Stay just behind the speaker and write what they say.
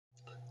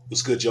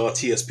What's good, y'all?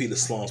 T.S.P. the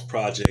Slums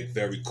Project.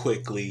 Very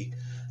quickly,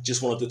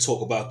 just wanted to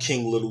talk about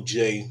King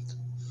Liljay.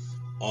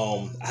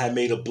 I had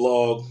made a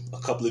blog a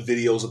couple of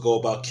videos ago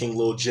about King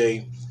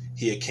Liljay.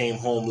 He had came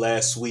home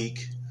last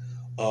week.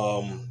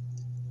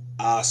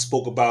 I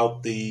spoke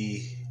about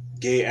the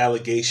gay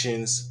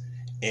allegations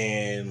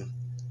and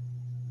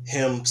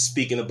him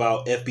speaking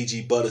about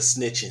FBG Butter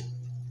snitching.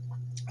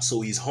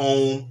 So he's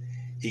home.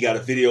 He got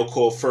a video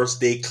called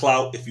First Day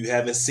Clout. If you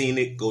haven't seen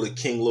it, go to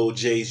King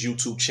Liljay's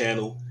YouTube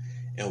channel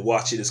and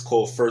watch it. It's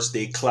called First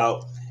Day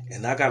Clout.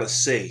 And I gotta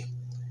say,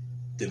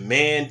 the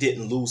man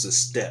didn't lose a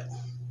step.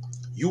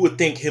 You would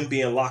think him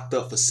being locked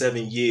up for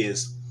 7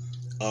 years,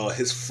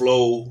 his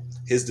flow,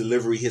 his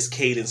delivery, his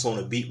cadence on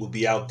a beat would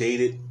be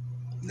outdated.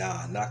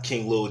 Nah, not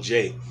King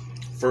Liljay.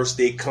 First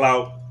Day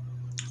Clout,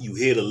 you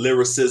hear the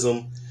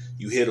lyricism,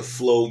 you hear the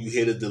flow, you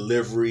hear the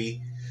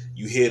delivery,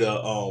 you hear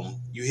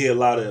a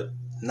lot of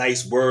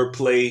nice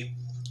wordplay.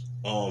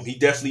 He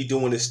definitely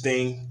doing his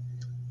thing.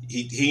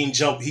 He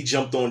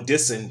jumped on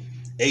dissing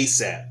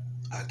ASAP.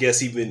 I guess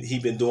he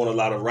been doing a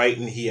lot of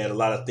writing. He had a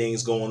lot of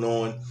things going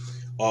on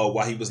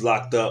while he was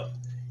locked up.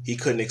 He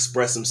couldn't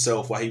express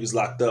himself while he was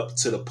locked up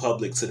to the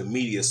public, to the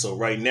media. So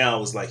right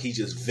now it's like he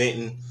just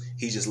venting.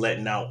 He just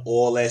letting out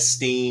all that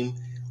steam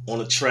on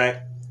the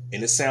track,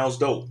 and it sounds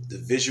dope. The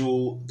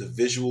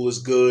visual is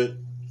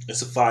good.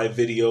 It's a fire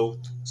video.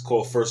 It's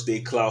called First Day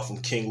Clout from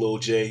King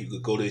Liljay. You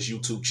could go to his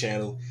YouTube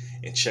channel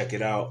and check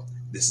it out.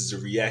 This is a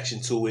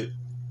reaction to it.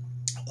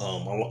 I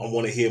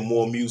want to hear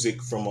more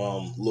music from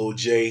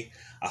Liljay.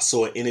 I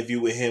saw an interview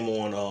with him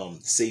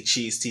on Say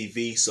Cheese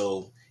TV,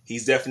 so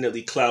he's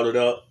definitely clouted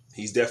up.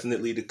 He's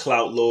definitely the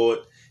clout lord.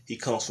 He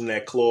comes from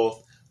that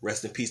cloth.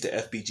 Rest in peace to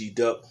FBG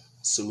Duck.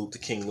 Salute to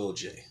King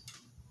Liljay.